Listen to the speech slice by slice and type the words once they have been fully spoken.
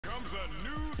a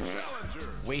new challenger.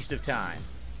 Waste of time.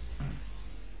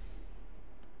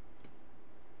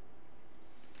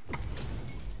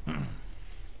 Round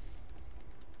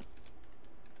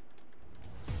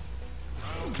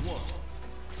one.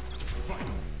 Fight.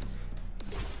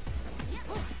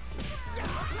 Oh,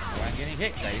 I'm getting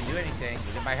hit. I didn't do anything.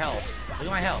 Look at my health. Look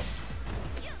at my health.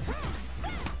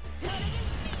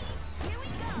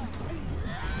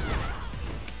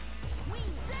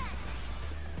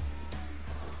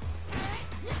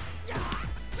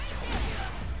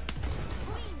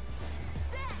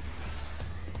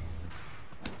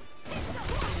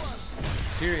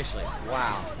 Seriously.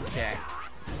 Wow. Okay.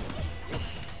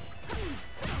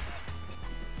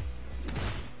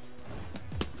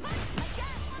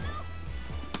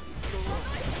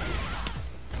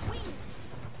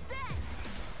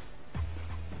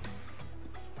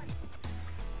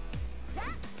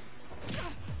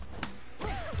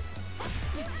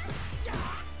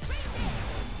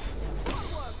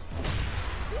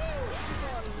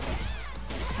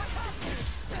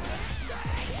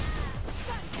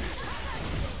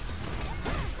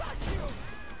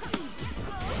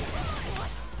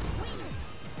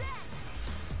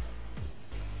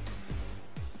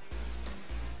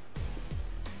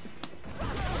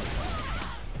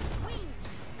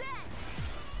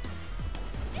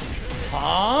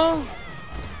 Huh?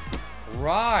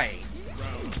 Right.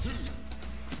 Round two.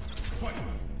 Fight.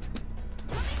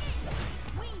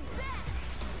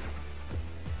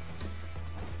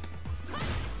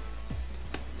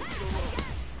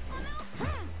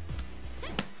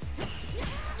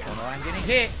 Don't know why I'm getting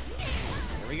hit.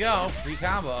 There we go. Free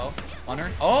combo.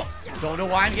 Unearned. Oh! Don't know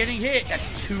why I'm getting hit.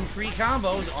 That's 2 free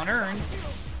combos. Unearned.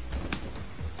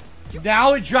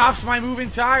 Now it drops my move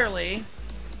entirely.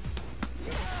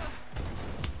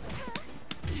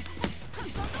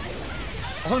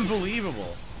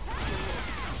 Unbelievable.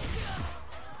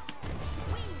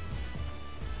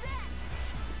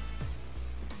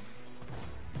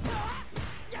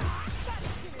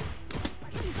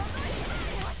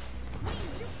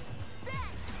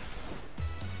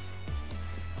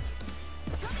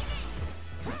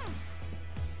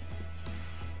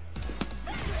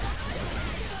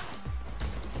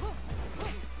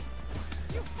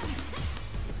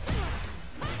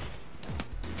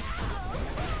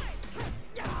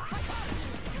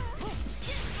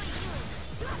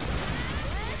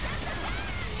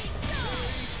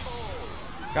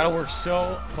 Gotta work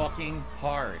so fucking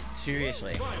hard.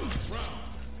 Seriously.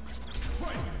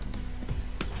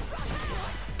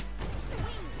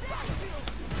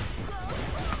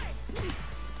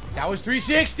 That was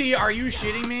 360. Are you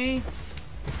shitting me?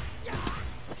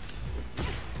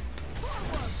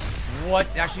 What?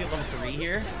 Actually at level 3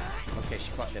 here? Okay, she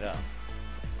fucked it up.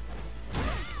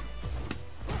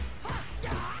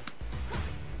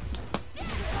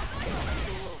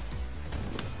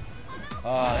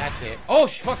 Oh, that's it. Oh,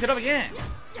 she fucked it up again.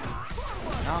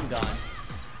 Now I'm done.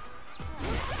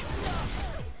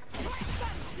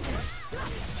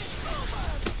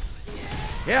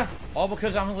 Yeah, all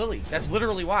because I'm Lily. That's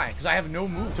literally why. Because I have no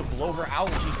move to blow her out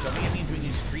when she's jumping at me and doing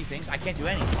these free things. I can't do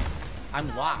anything.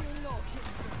 I'm locked.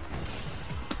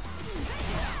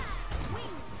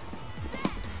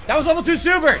 That was level 2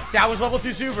 super. That was level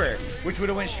 2 super. Which would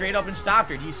have went straight up and stopped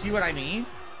her. Do you see what I mean?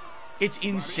 It's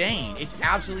insane. It's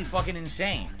absolutely fucking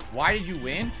insane. Why did you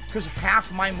win? Because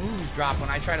half my moves drop when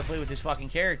I try to play with this fucking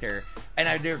character.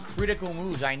 And they're critical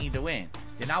moves I need to win.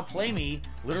 They now play me,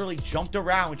 literally jumped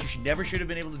around, which you never should have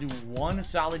been able to do one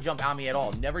solid jump on me at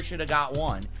all. Never should have got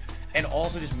one. And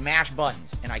also just mash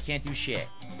buttons. And I can't do shit.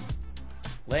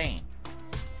 Lame.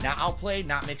 Now outplayed,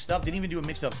 not mixed up. Didn't even do a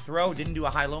mix-up throw. Didn't do a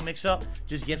high-low mix-up.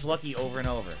 Just gets lucky over and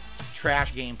over.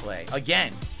 Trash gameplay.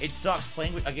 Again, it sucks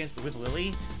playing with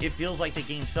Lily. It feels like the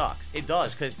game sucks. It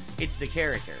does, because it's the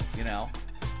character, you know?